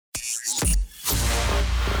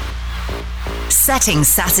setting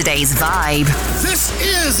Saturday's vibe. This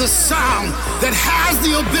is a sound that has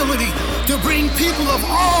the ability to bring people of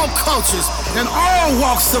all cultures and all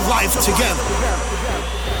walks of life together.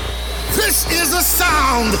 This is a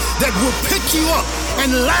sound that will pick you up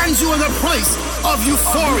and land you in a place of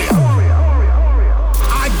euphoria.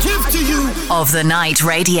 I give to you Of the Night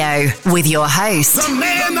Radio with your host, the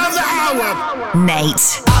man of the hour,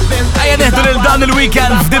 Nate. Ejja neħdu lil dan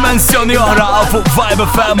il-weekend f'dimensjoni oħra fuq Vibe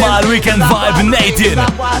FM ma' l-Weekend Vibe Natin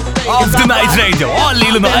of the Night Radio. Olli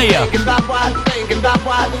l-maqajja. I've been thinking about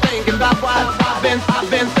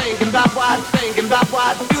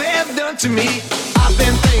what you have done to me. I've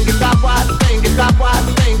been thinking about what I've been thinking about what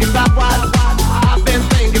you have. I've been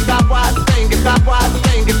thinking about what I've been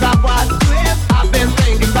thinking about what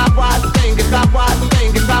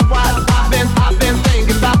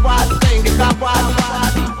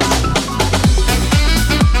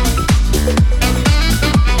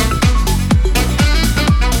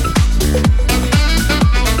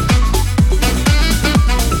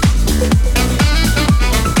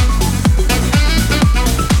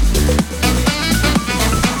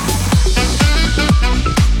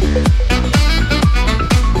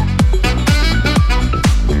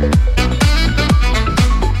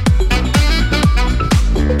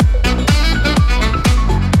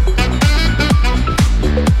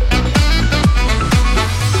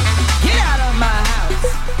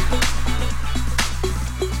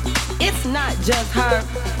just her,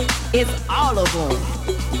 it's all of them.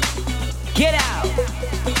 Get out.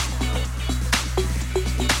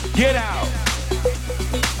 Get out.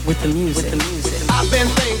 With the music. I've been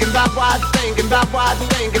thinking about what I've been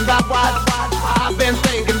thinking about what I've been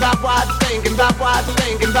thinking about what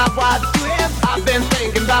you have. I've been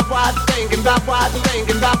thinking about what I've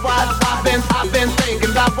been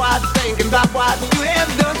thinking about what you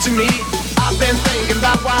have done to me. I've been thinking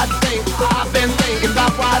about what I've been thinking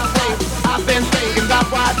about what I've been thinking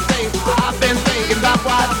about what I've been thinking about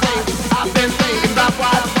what I've been thinking about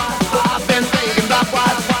what I've been thinking about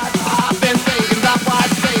what I've been thinking about what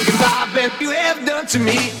you have done to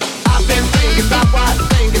me. I've been thinking about what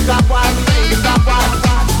I've been thinking about what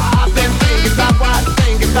I've been thinking about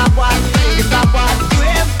what you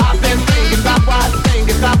have. I've been thinking about what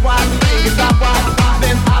I've been thinking about what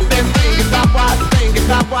I've been thinking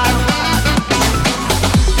about what.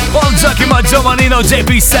 Bonġaki ma' Giovannino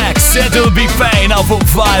JP Sax, It'll Be Pain għaw fuq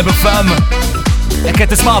Vibe FM.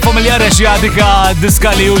 Ekket tisma' familjari xie dika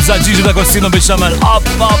diska li uża Gigi D'Agostino biex namel up,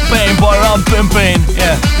 pain, boram, pain.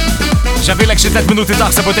 Xafilek xie 3 minuti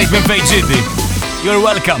taħseb u tejt minn fejn ġiddi. You're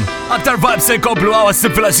welcome. Aktar vibe se jkoplu għaw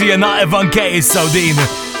s-sifla xie na Evan K. Saudin.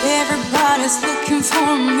 Everybody's looking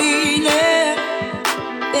for me, yeah.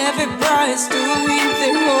 Everybody's doing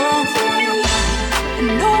their own thing. And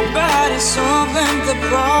nobody's solving the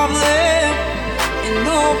problem. And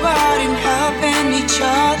nobody helping each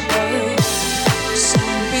other.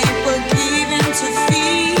 Some people give in to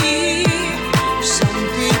fear. Some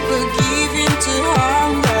people give in to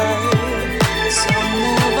hunger. Some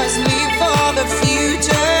of us live for the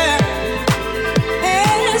future.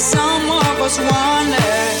 And some of us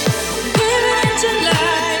wonder. Give it into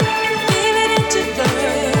life. Give it into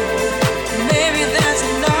love. Maybe there's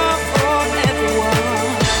enough for everyone.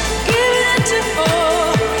 Give it into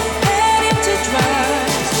hope. And into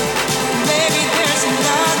drugs. Maybe there's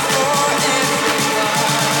enough for everyone.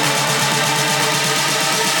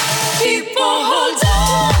 People hold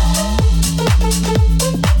on.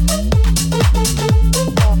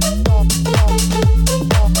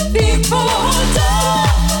 People hold on.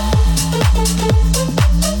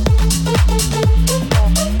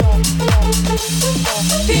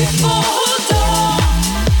 People hold on.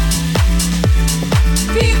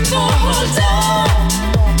 People hold on.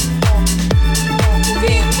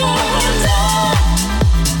 People hold on.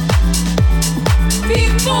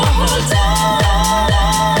 People hold on.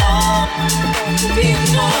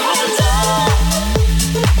 People hold on.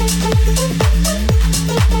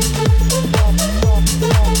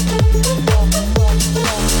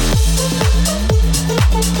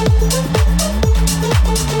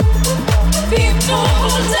 People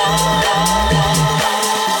hold on.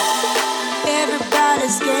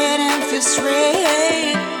 Everybody's getting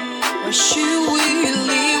frustrated. Or should we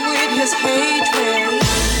leave with his hatred?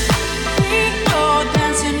 We all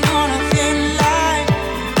dancing on a thin line.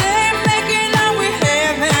 They're making out we're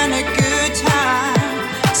having a good time.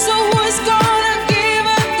 So who's gonna give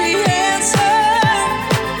us the answer?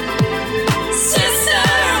 Sister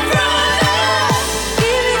and brother,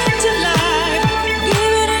 give it into life,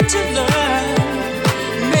 give it into love.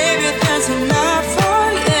 Maybe there's enough for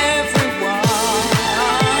everyone.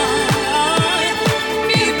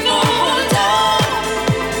 People hold on.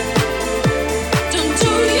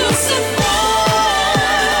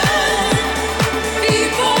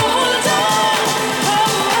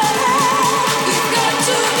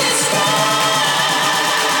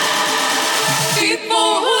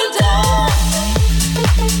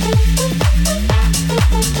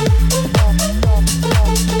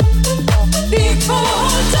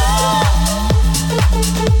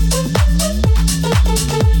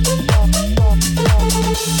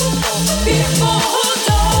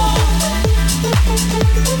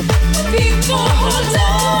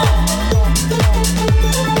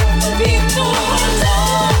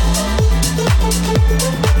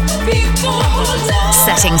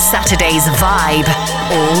 Setting Saturday's vibe.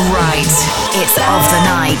 All right, it's of the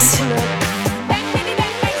night.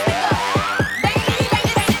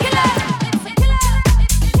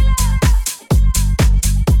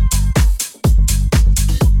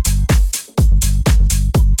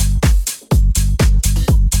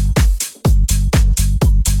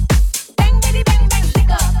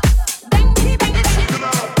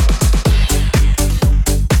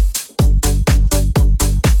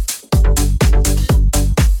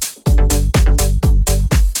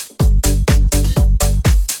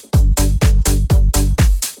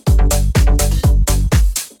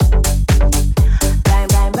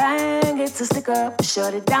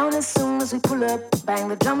 Shut it down as soon as we pull up. Bang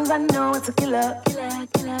the drums, I know it's a killer. Killer,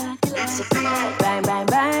 killer, killer. It's a killer. Bang, bang,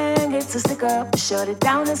 bang, it's a stick up. Shut it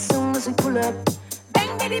down as soon as we pull up.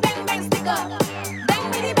 Bang, bitty, bang, bang, stick up.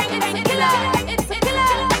 Bang, bitty, bang, bang, killer. It's a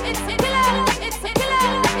killer. It's a killer. It's a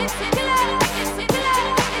killer. It's a killer. It's a killer.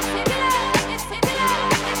 It's a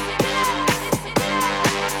killer. It's a killer.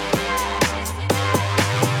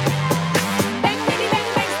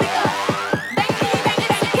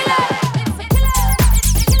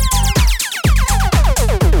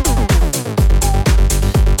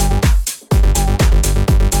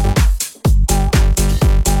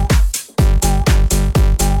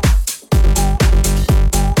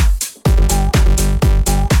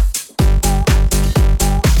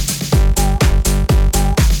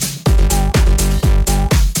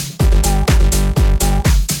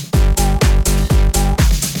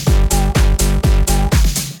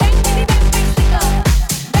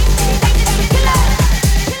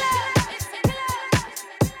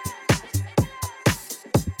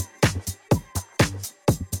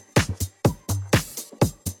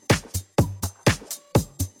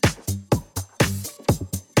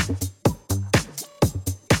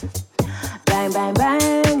 Bang, bang,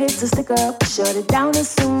 bang, it's a stick up. Shut it down as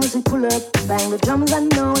soon as we pull up. Bang the drums, I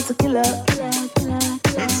know it's a killer. Killer, killer,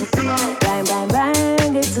 killer. It's a killer. Bang, bang,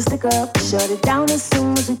 bang, it's a stick up. Shut it down as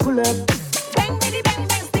soon as we pull up. Bang, bitty, bang,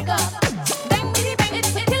 bang, stick up. Bang, bitty, bang,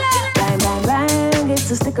 it's a killer. Bang, bang, bang,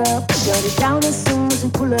 it's a stick up. Shut it down as soon as we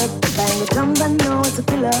pull up. Bang the drums, I know it's a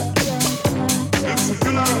killer. Killer, killer, killer. It's a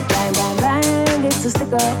killer. Bang, bang, bang, it's a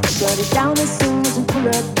stick up. Shut it down as soon as we pull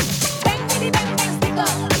up. Bang, bitty, bang, bang, stick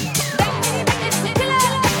up.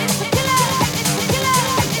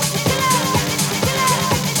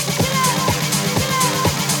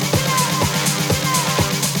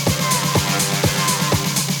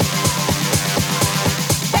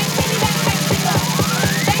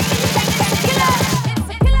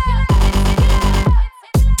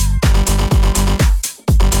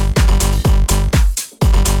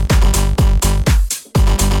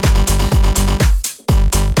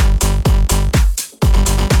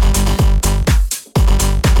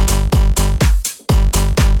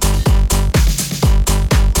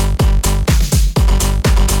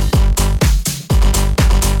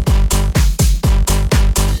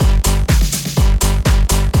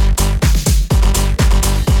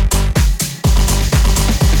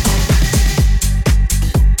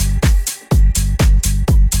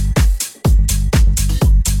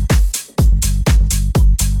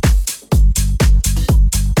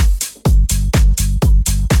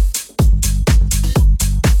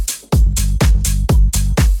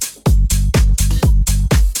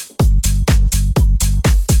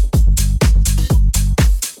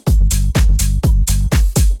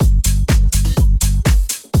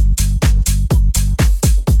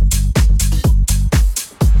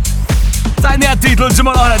 titlu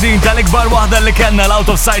l-ġimma l-oħra din tal-ikbar waħda li kellna l-Out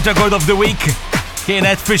of Sight Record of the Week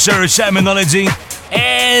kienet Fisher Terminology.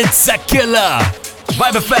 It's a killer!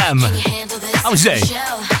 Vibe FM! Għaw ġej!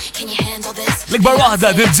 L-ikbar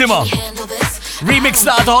waħda dil-ġimma! Remix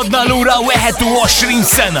ta' tħodna l-ura 21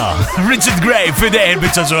 sena! Richard Gray fidej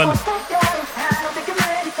il-bicċa ġol!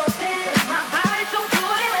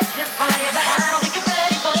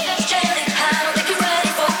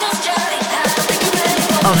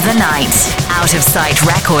 Of the night, Out of Sight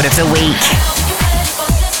Record of the Week.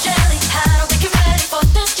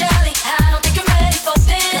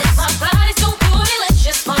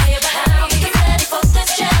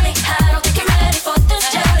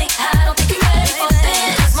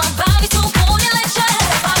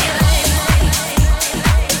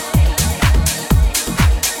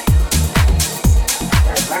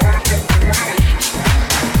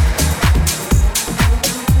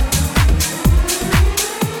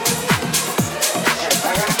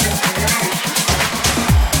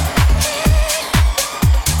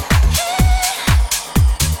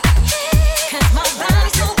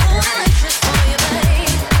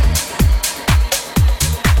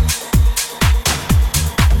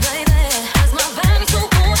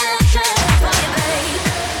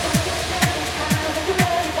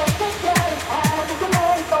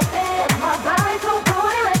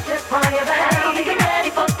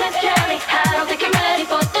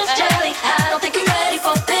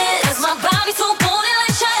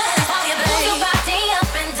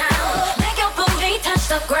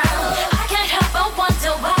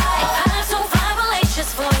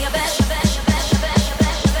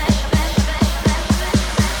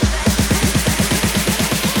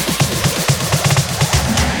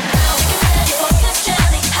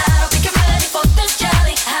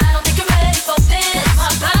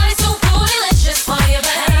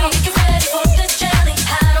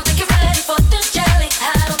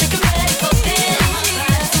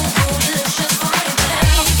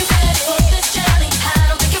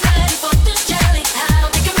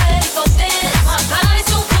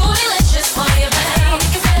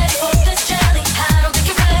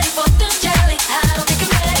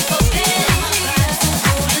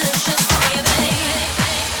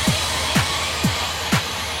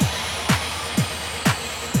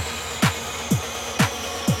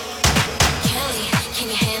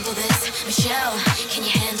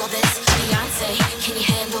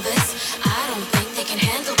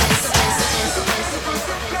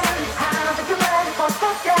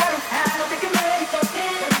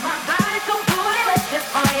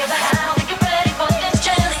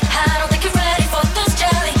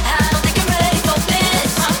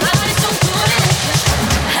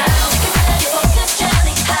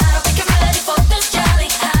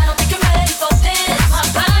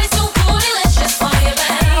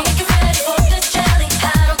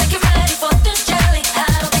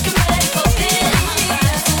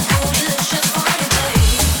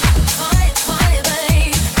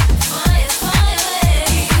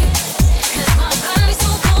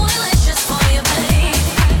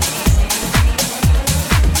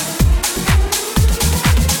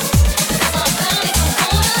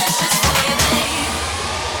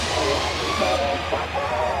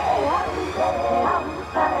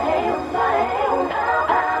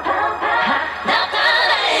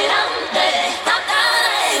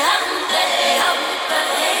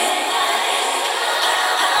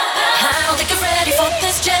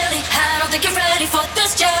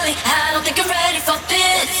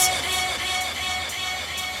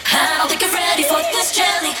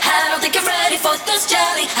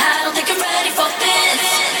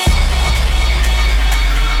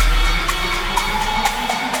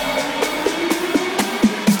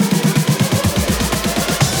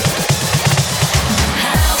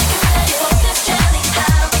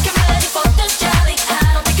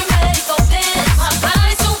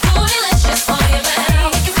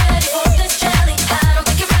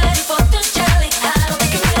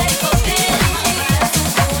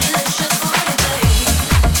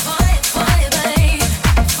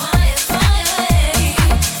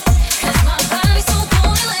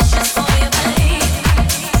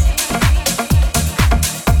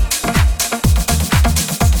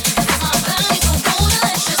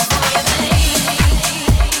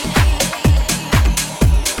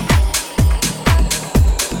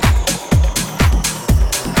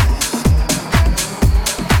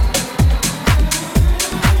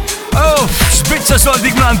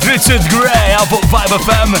 Dik man Richard Gray għafu Vibe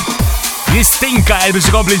FM jistinka biex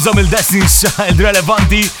ikompli jżom il-Destiny Child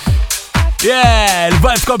relevanti. Yeah,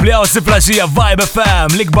 il-vibe tkompli għaw siflaxija Vibe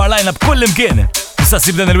FM l-ikbar line-up kull imkien. Issa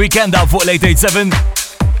sibden il-weekend għaw fuq l-887.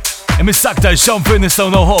 Imissaktar Sean Finn nistaw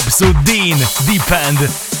no hopes u Dean Deep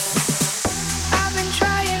End.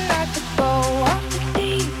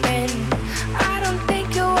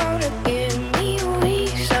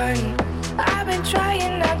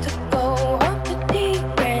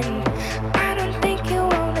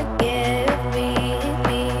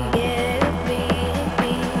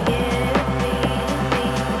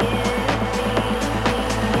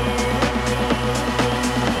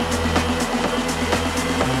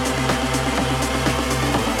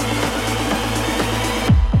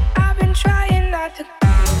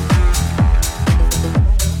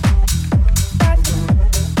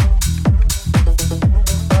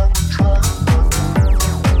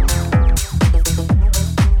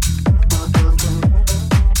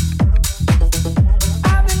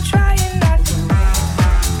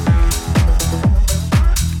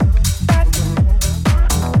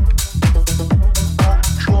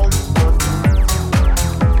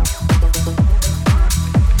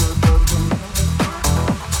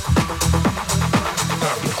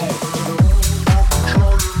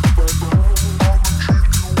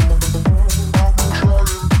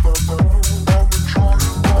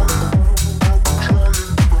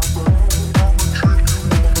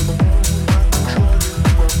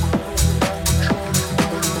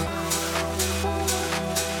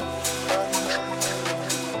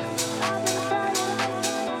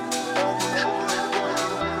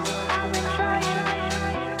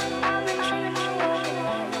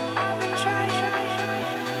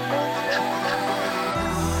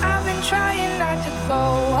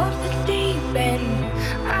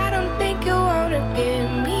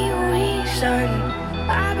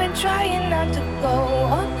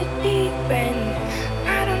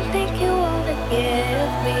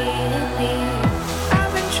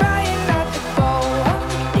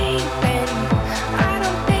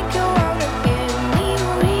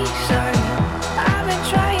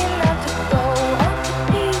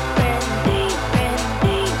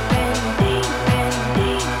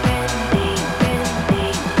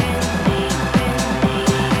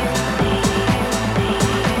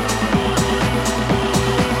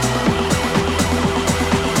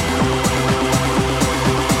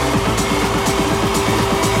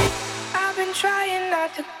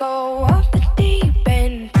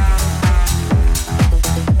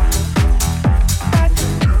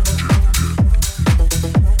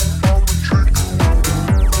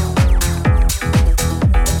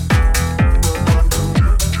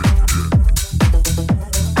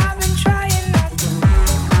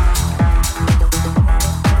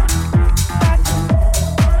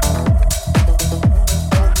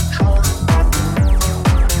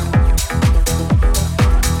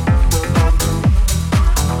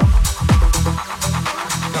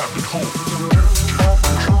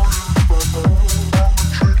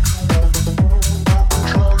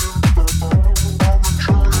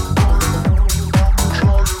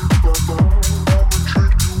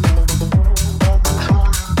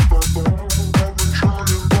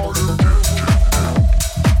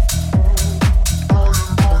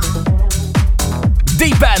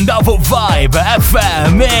 Deep End of Vibe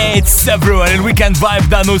FM. It's everywhere. Il-weekend vibe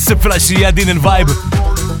dan u s-siflaxija din il-vibe.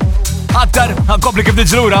 Aktar, għankopli kif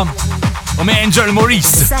diġlura. U me Angel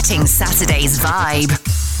Maurice. Setting Saturday's vibe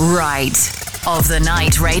right of the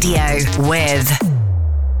night radio with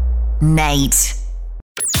Nate.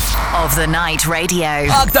 Of the Night Radio.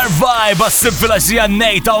 Aktar vibe għas-siflaxija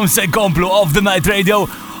Nate għun se komplu Of the Night Radio.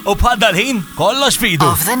 U bħadda l-ħin, kollox fidu.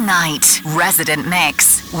 Of the Night Resident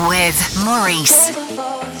Mix with Maurice.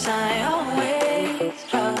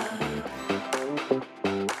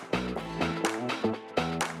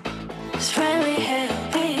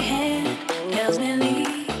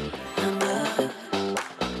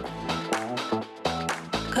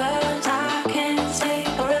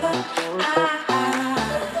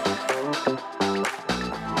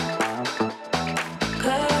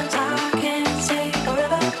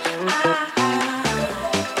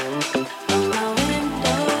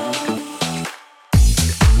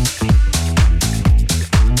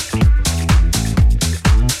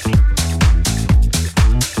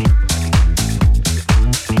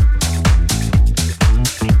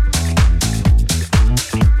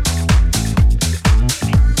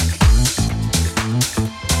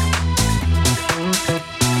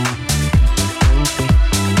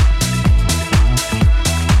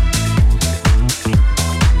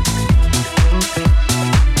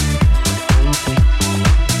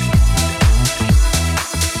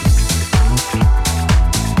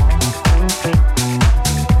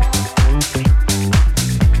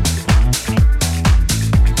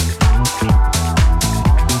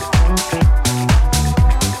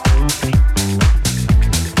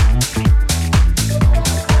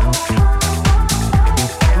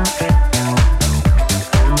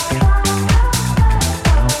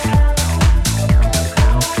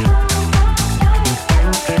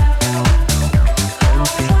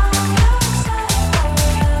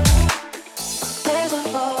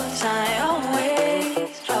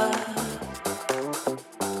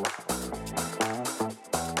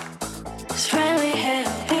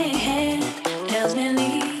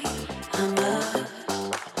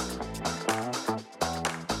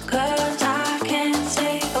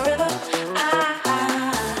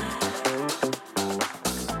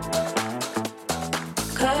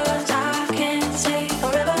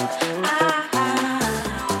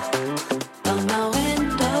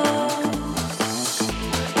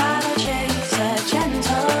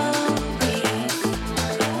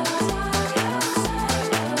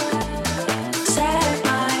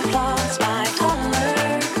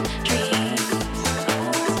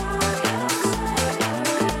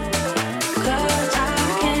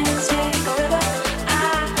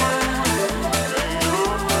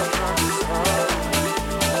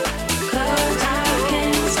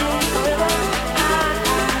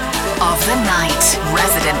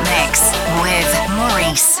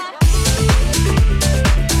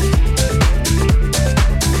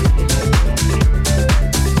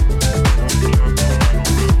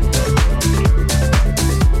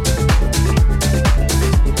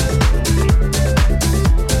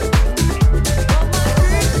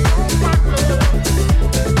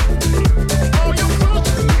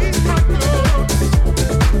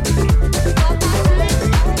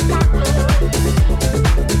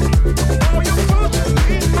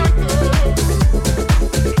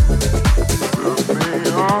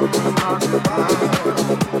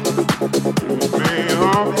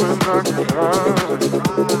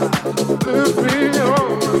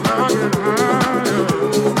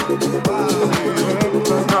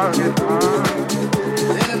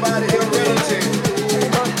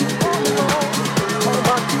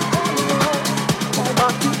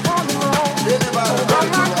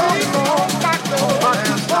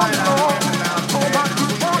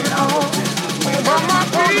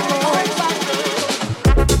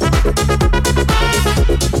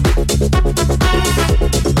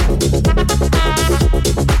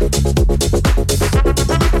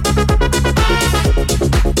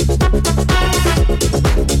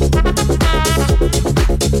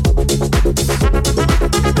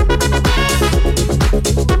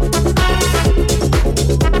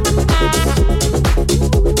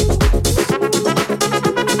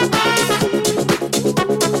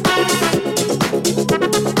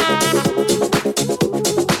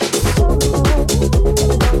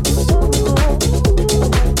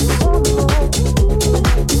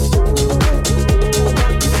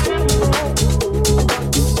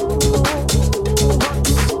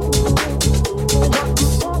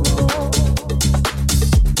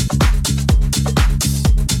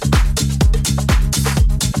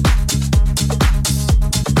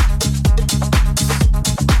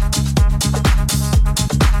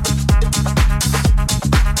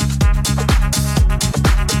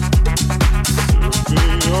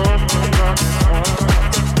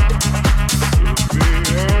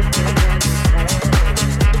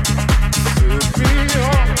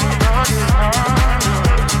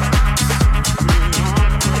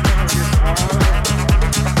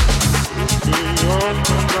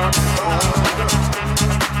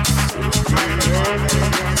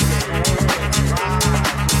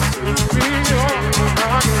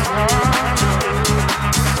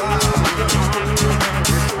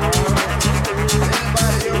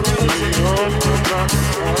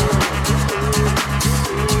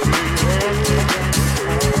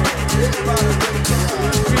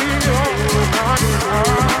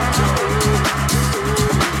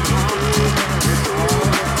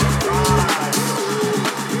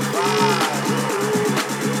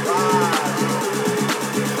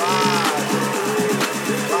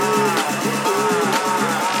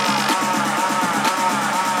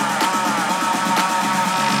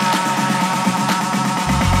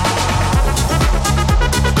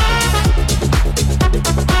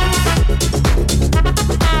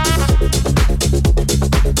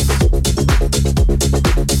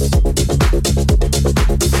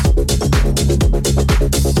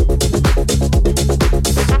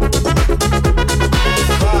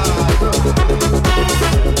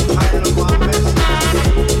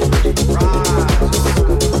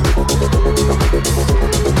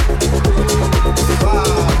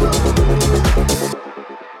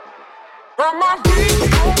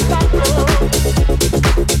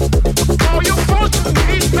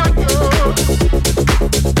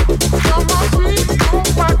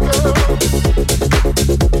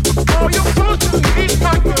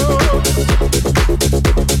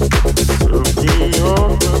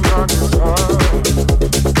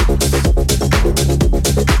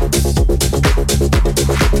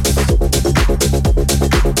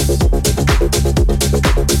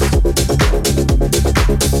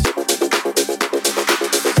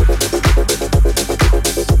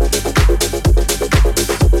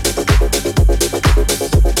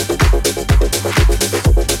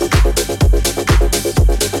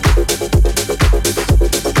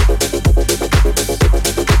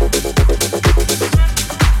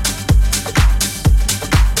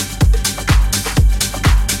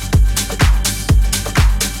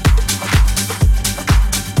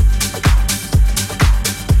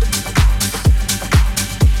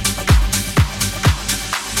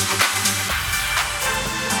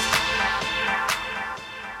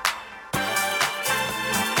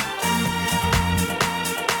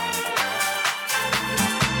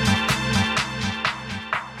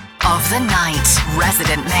 the Night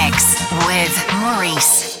Resident Mix with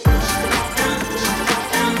Maurice.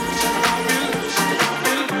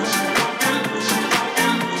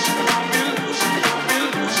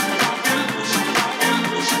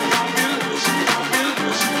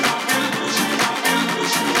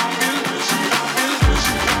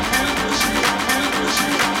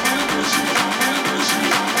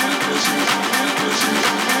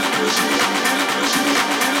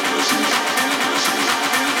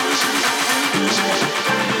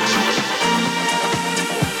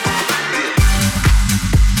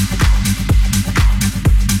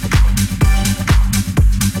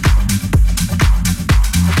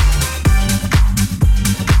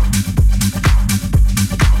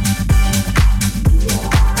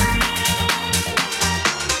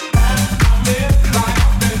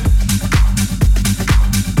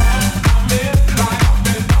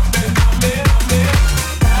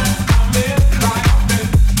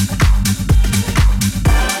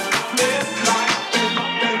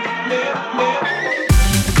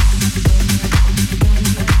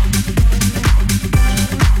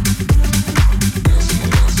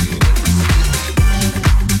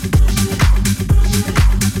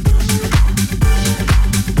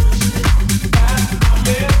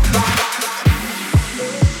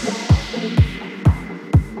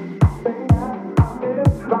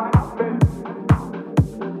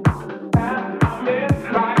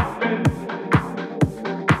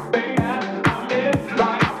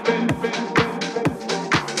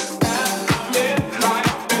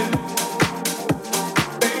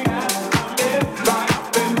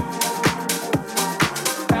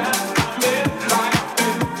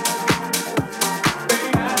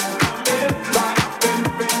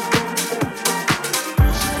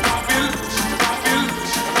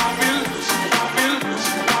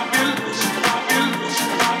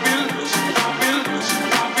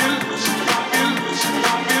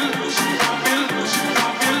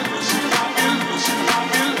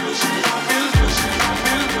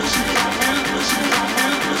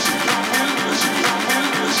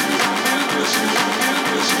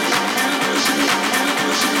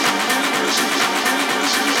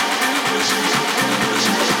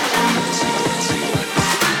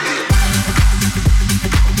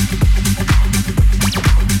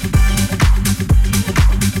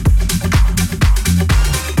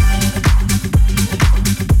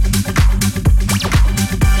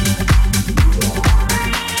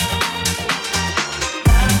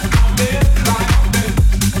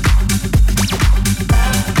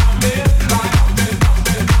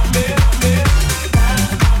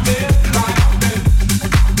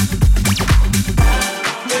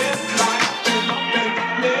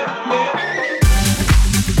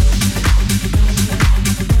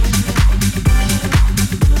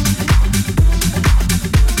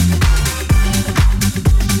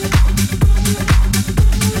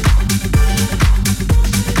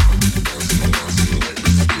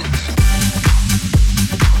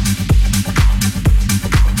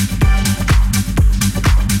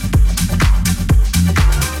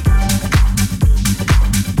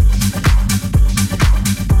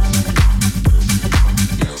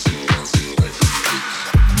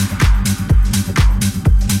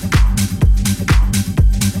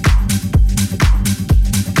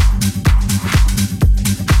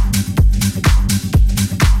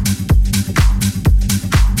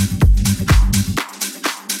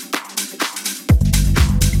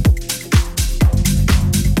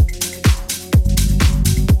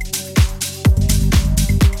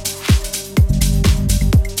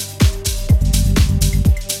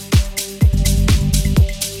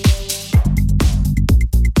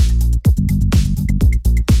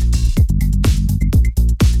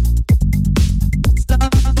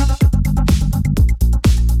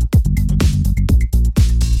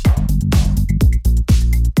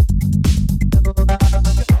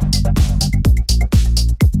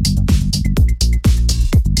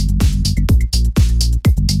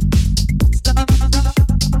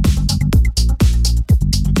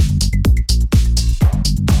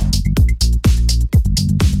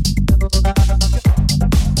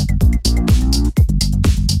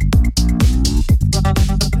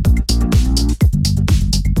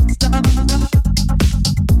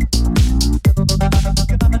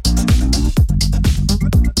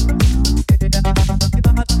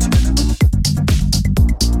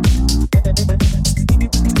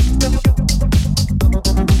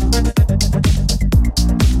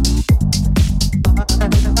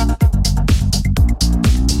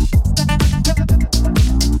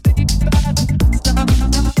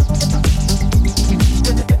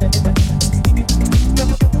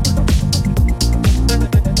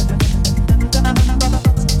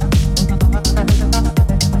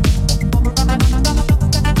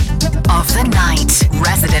 the night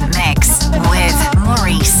resident mix with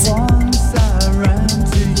Maurice. Once I ran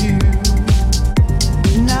to you,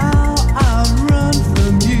 now I run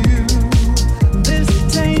from you. This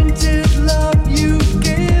tainted love you've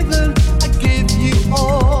given, I give you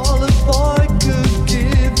all a boy could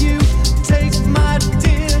give you. Take my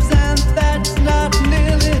tears and that's not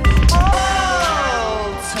nearly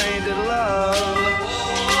all. Tainted love,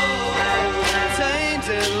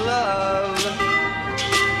 tainted love.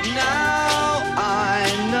 Now I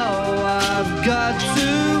know I've got to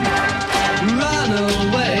run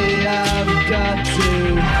away. I've got to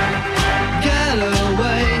get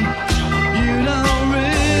away. You don't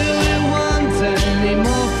really want any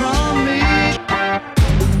more from me.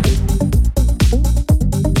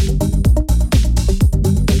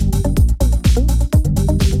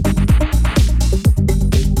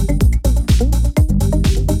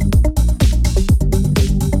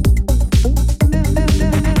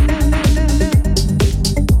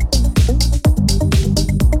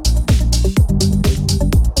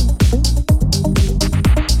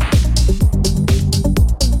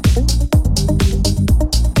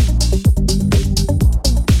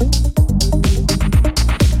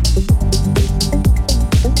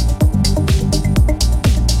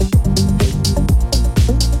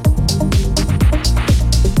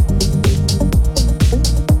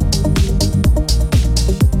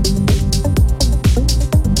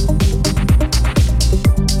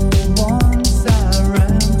 Once I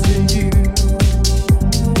ran to you,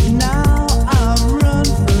 now I run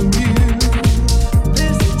from you.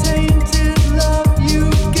 This tainted love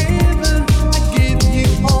you've given, I give you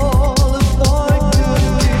all a boy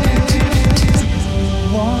could give.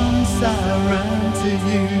 Once I ran to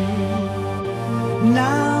you,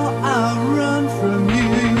 now I run from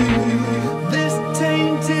you. This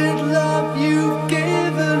tainted love you've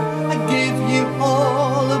given, I give you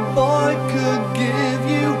all a boy could give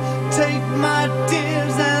you. Take my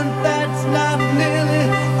tears and that's not nearly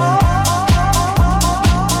all.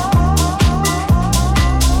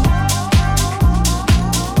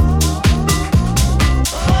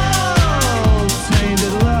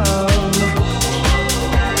 Tainted love,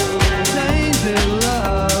 tainted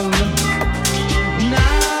love.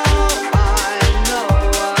 Now I know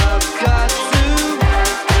I've got to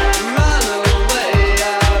run away.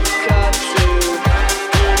 I've got to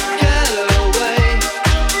get away.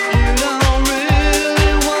 You don't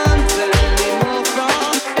really want any more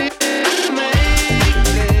from me. Make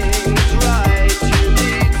things right. You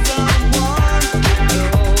need someone to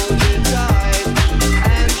hold you tight,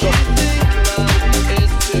 and you think love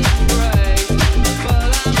is to break. But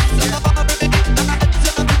I'm sorry, I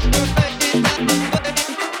don't break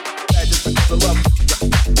that way.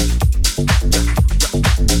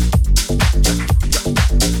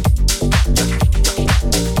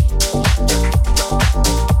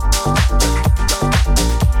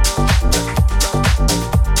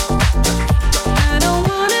 I don't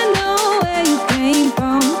wanna know where you came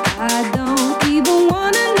from. I don't even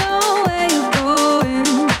wanna know where you're going.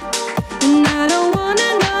 And I don't wanna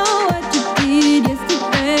know what you did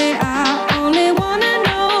yesterday. I only wanna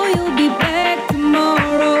know you'll be back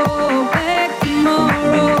tomorrow. Back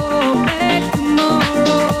tomorrow. Back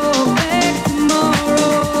tomorrow. Back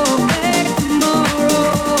tomorrow. Back tomorrow.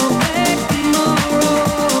 Back tomorrow.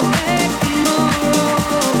 Back tomorrow.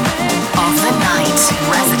 Of the night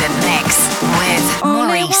resident mix with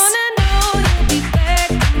Only Maurice. wanna know you'll be back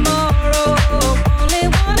tomorrow. Only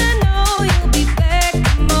wanna know you'll be back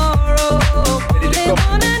tomorrow. Only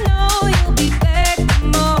wanna know you'll be back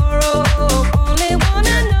tomorrow. Only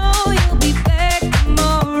wanna know you'll be back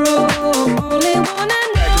tomorrow. Only wanna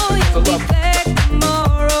know you'll be back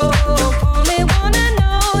tomorrow. Only wanna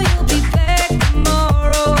know you'll be back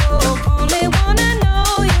tomorrow. Only wanna know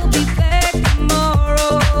you'll be back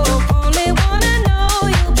tomorrow. Only wanna know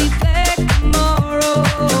you'll be back tomorrow.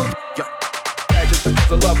 Just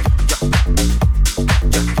because I love you.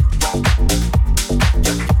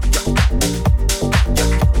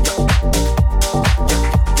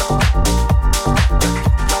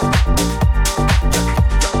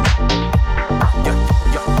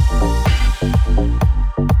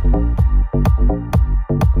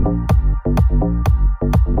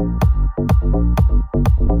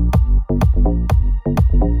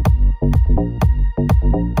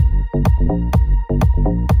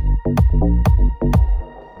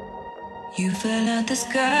 You fell out the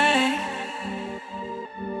sky,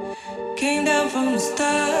 came down from the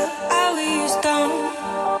stars. I we stone,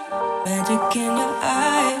 magic in your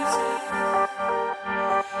eyes.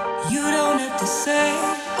 You don't have to say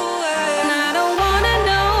a word. And I don't wanna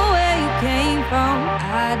know where you came from.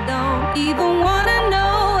 I don't even wanna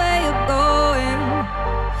know where you're going.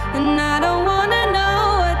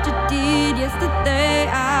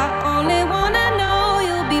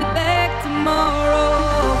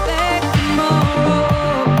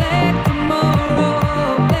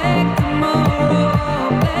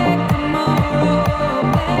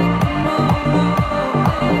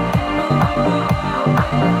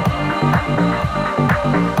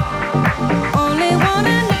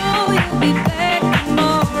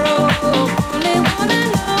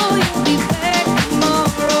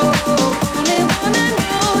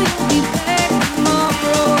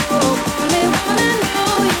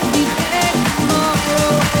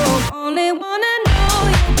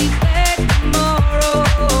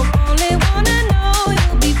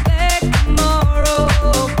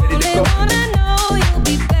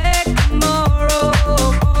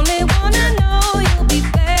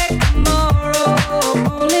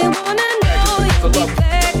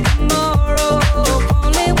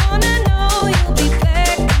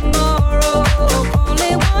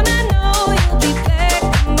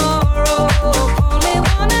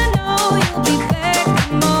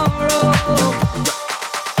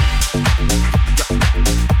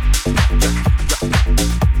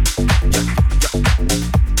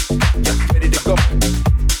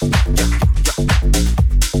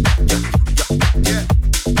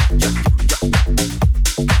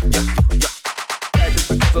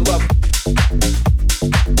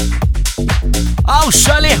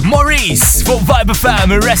 Charlie Maurice fuq Vibe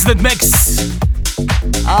FM, Resident Mix.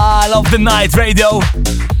 I love the night radio.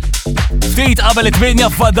 Ftit qabel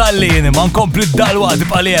it-8 fadalli, ma nkompli d-dalwa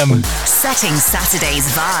tibqa' li hemm. Setting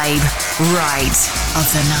Saturday's vibe right of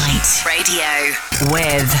the night radio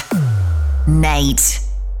with Nate.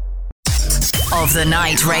 Of the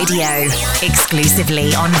Night Radio,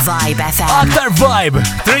 exclusively on Vibe FM. Aktar Vibe,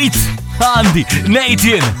 treat, għandi, Nate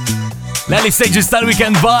jien. L-early stages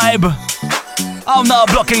tal-weekend vibe. Għawna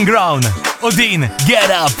Blocking Ground. U din,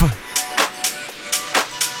 Get Up.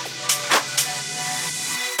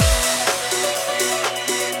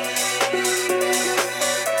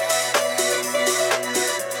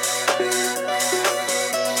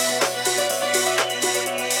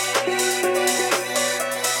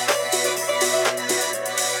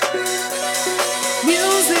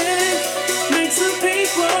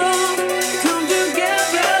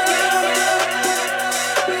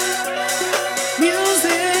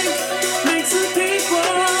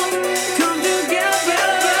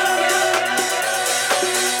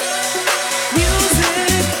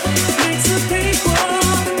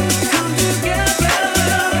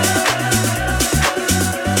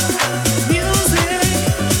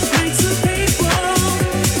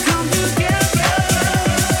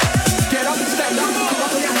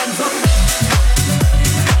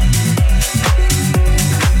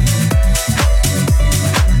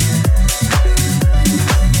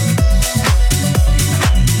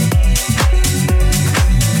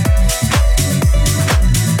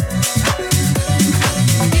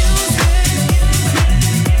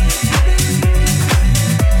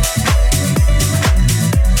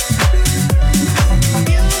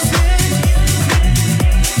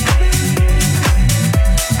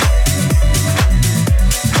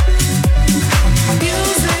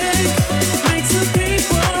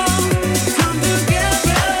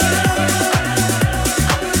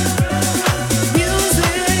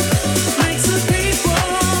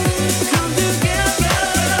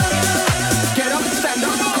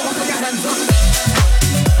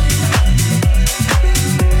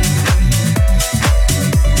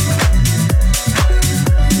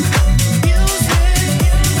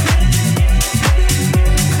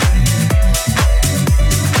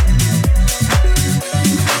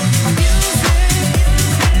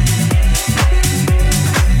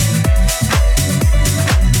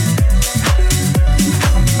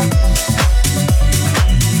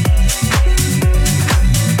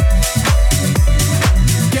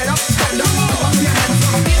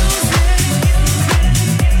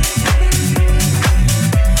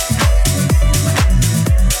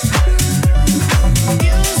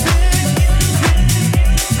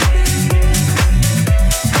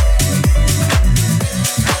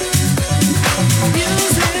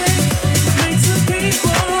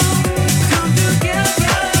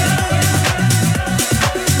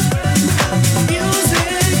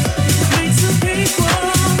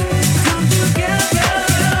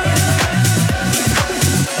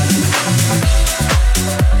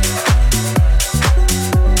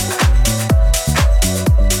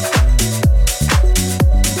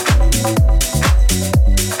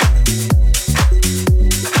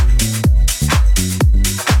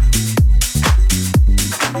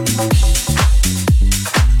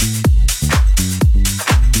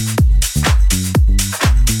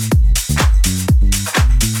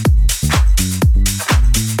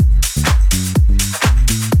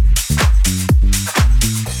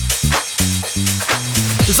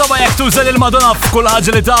 Insomma, jek tużel il-Madonna f'kull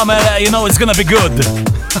ħaġa li tagħmel, you know it's gonna be good.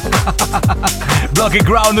 Blocking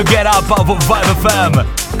Ground to Get Up of Vibe FM.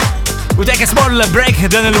 We take a small break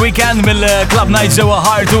then il-weekend mill-Club Night ġewwa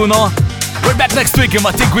Ħartuno. We're back next week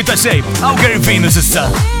imma tinkwita xejn. Hawn Gary Venus issa.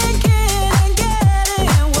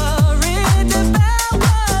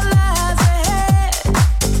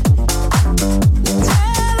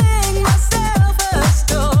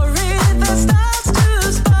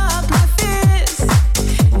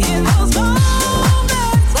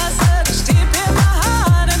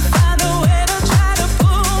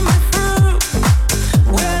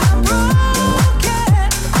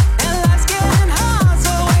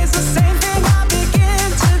 Same thing I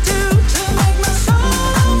begin to do to make my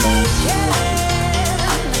soul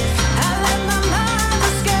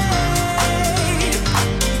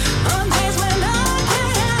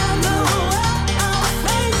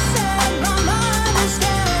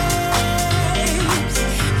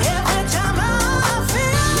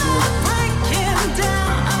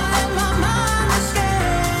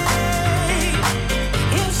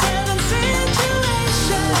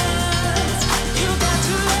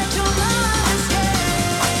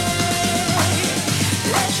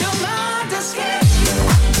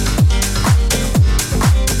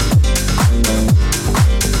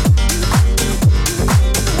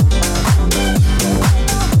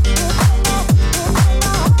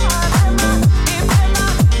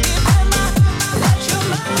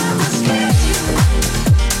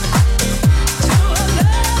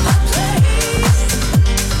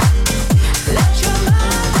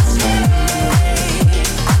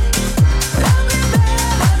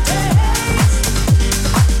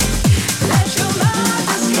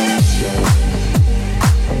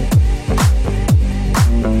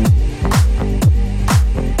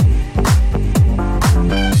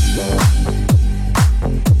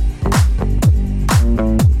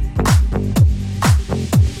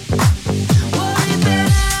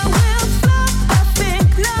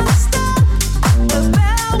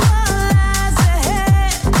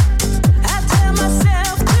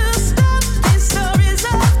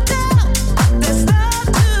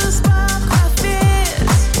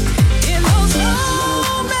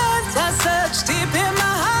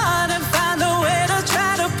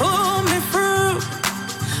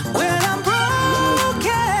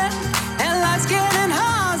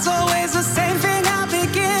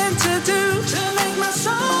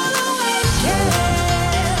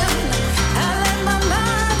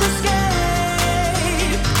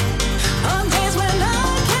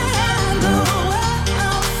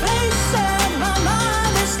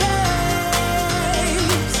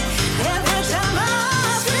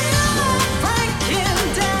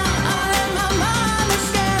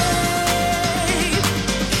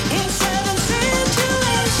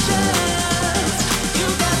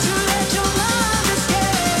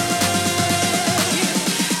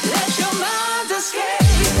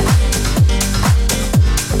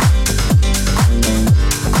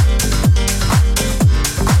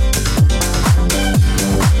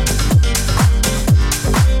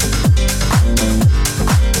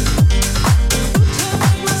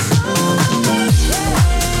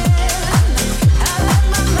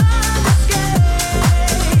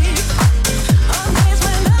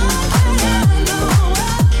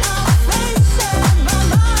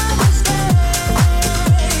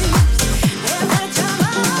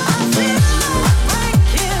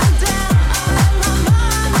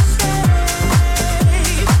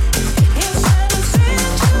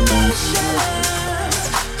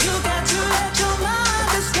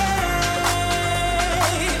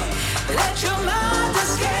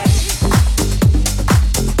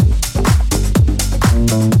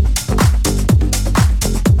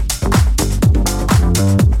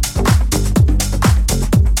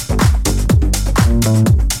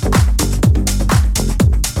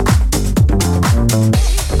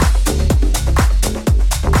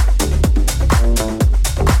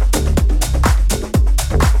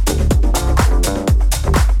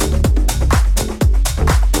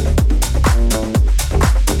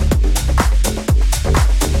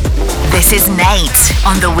This is Nate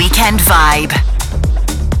on The Weekend Vibe.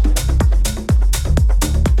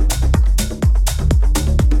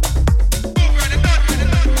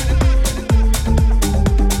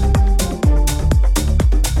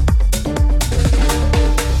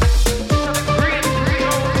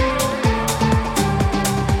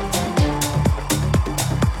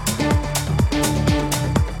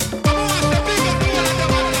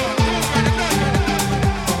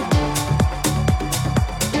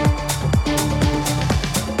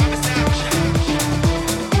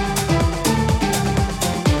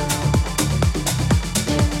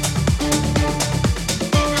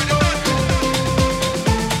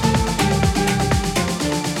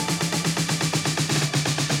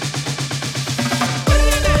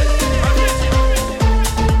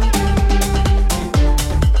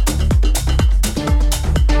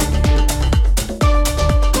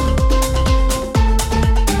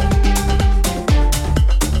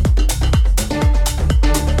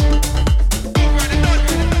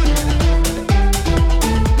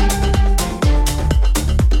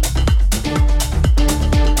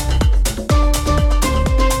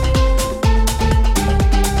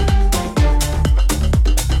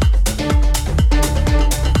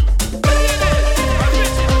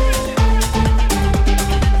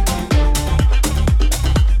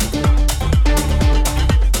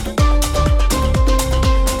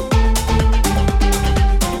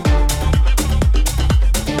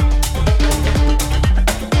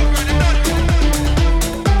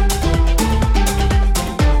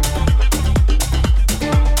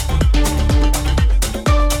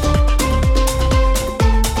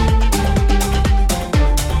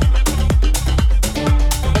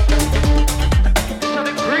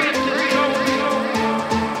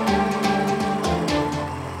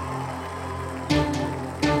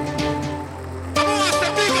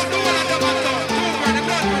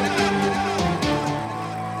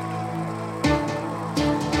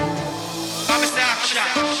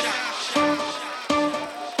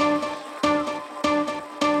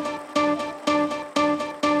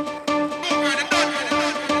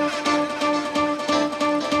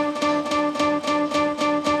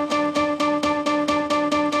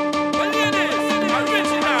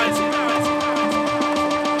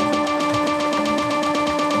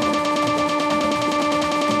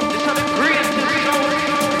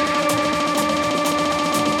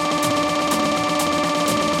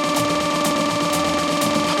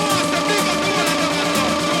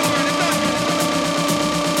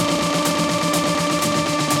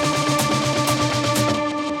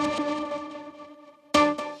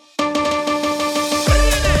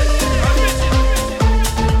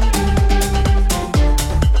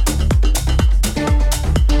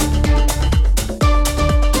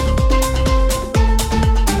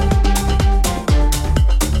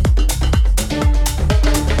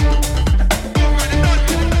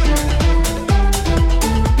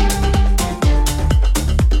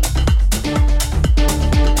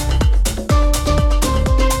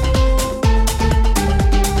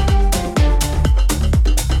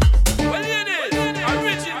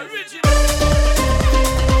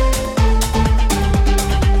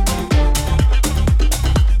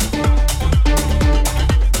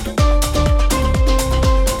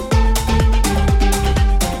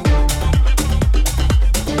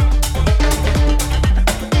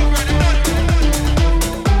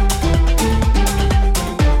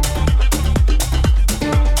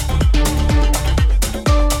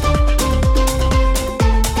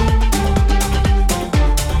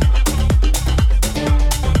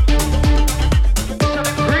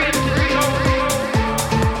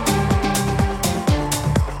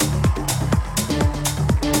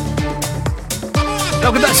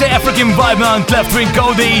 African vibe man, Left Wing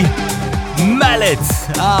Cody, Mallet,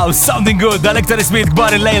 something good, dal-ektar ismiet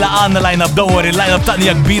kbar il-lejla għanna line-up, dawar il-line-up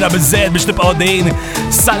taqnija kbira bizzed biex tibqaw dejn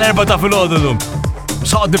sal-4 ta' fil-ħodu.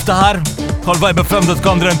 Xaqad niftaħar,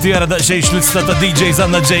 callvibefm.com drantijara daqxejx lista ta' DJs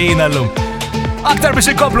għanna ġejjina l-lum. Aktar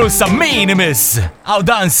biex ikoplu sammin imiss, għaw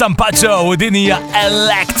dan Sampacho u dinija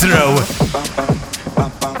Electro.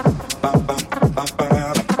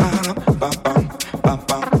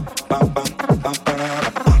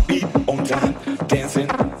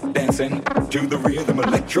 To the rhythm,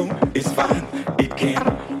 electro is fine. It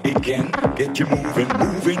can get you moving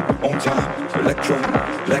on time. Electro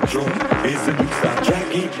is a new style.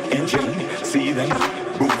 Jackie and Jane, see them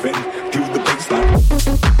moving to the baseline.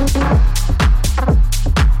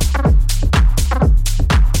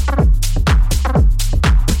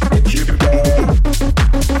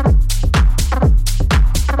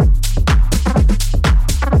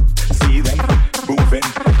 See them moving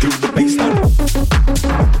to the baseline.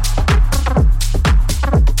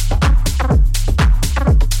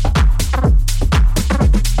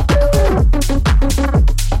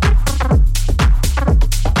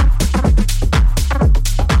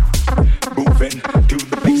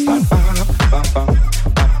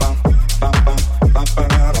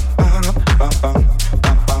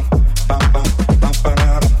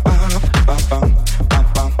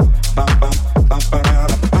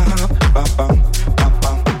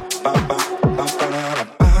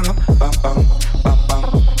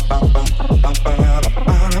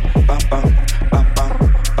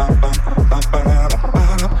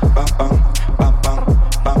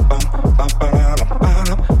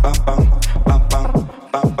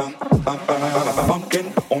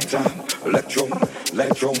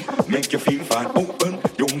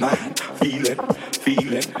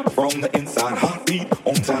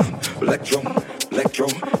 Electro, electro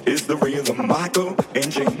is the rhythm. Michael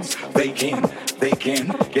and James, they can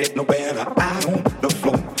get no better out on the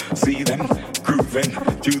floor. See them grooving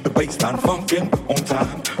to the bassline, funkin' on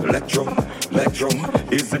time. Electro, electro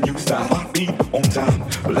is the new style. Heartbeat on time.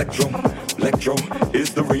 Electro, electro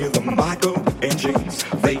is the rhythm. Michael and James,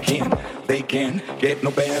 they can get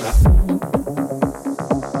no better.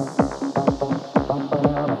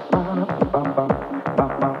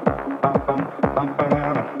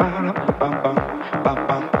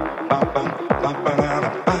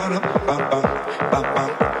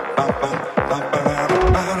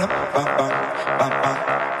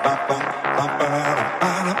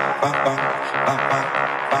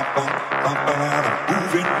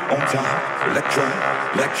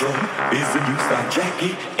 Electro is the new style.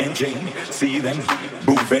 Jackie and Jane, see them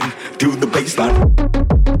moving to the bassline.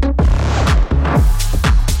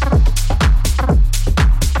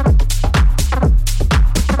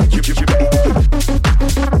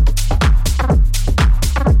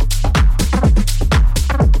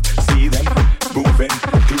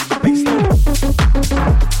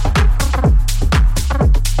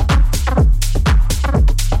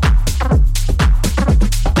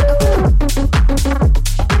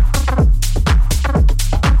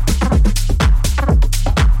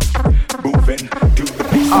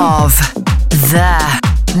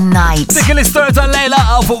 Dik l-istorja tal-lejla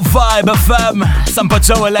għaw fuq Vibe FM.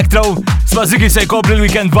 Sampaċċaw Electro. Spaziki se jkopri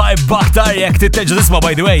l-weekend vibe baktar jek titteġu tisma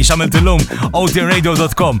by the way xamilt il-lum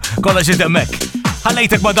otinradio.com. Kolla xie temmek.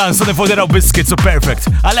 Ħallejtek ma dan su nifoderaw biscuit su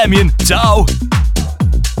perfect. Għalem jien, ciao!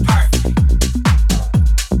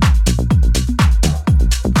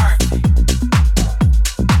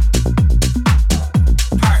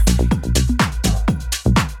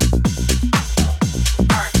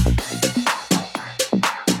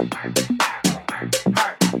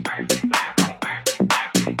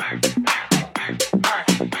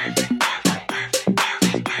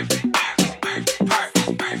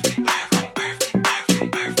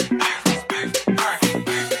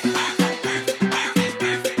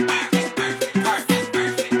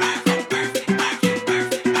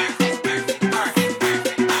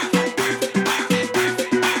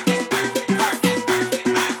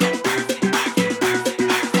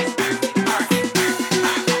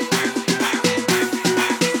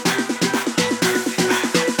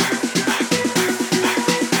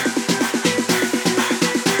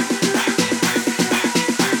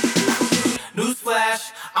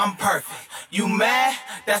 I'm perfect. You mad?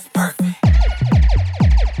 That's perfect.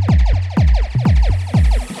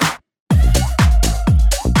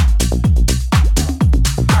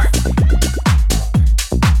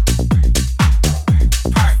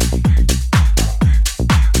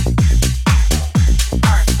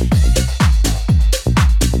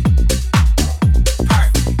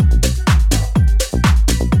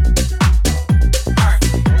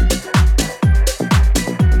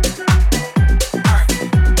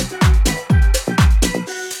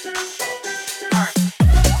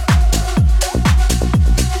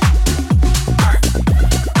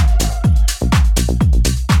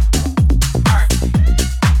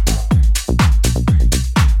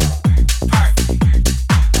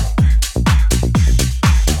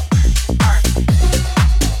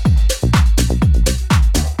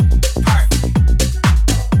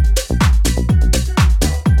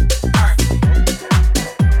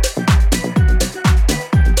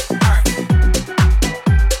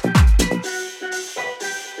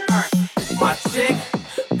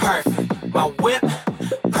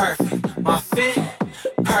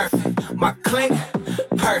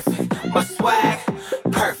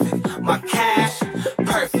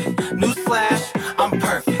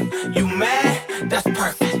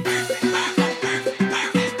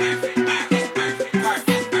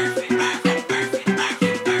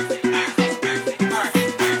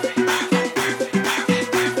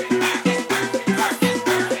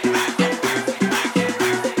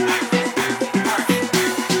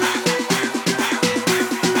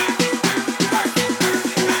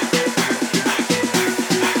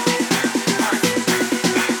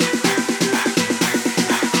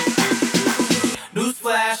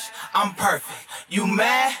 I'm perfect. You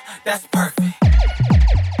mad? That's perfect.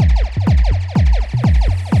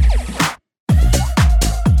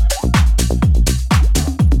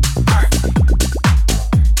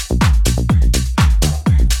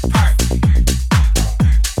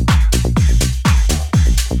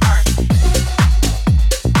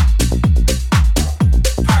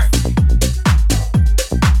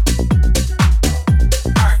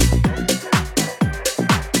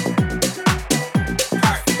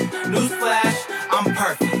 Newsflash, I'm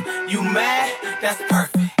perfect. You mad? That's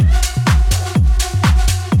perfect.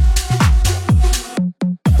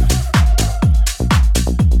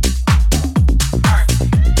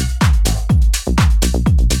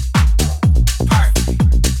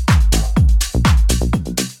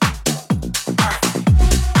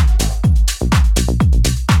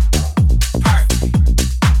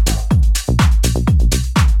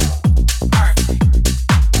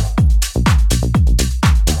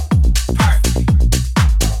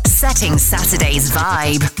 Starting Saturday's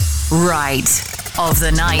vibe. Right of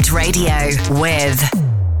the Night Radio with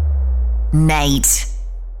Nate.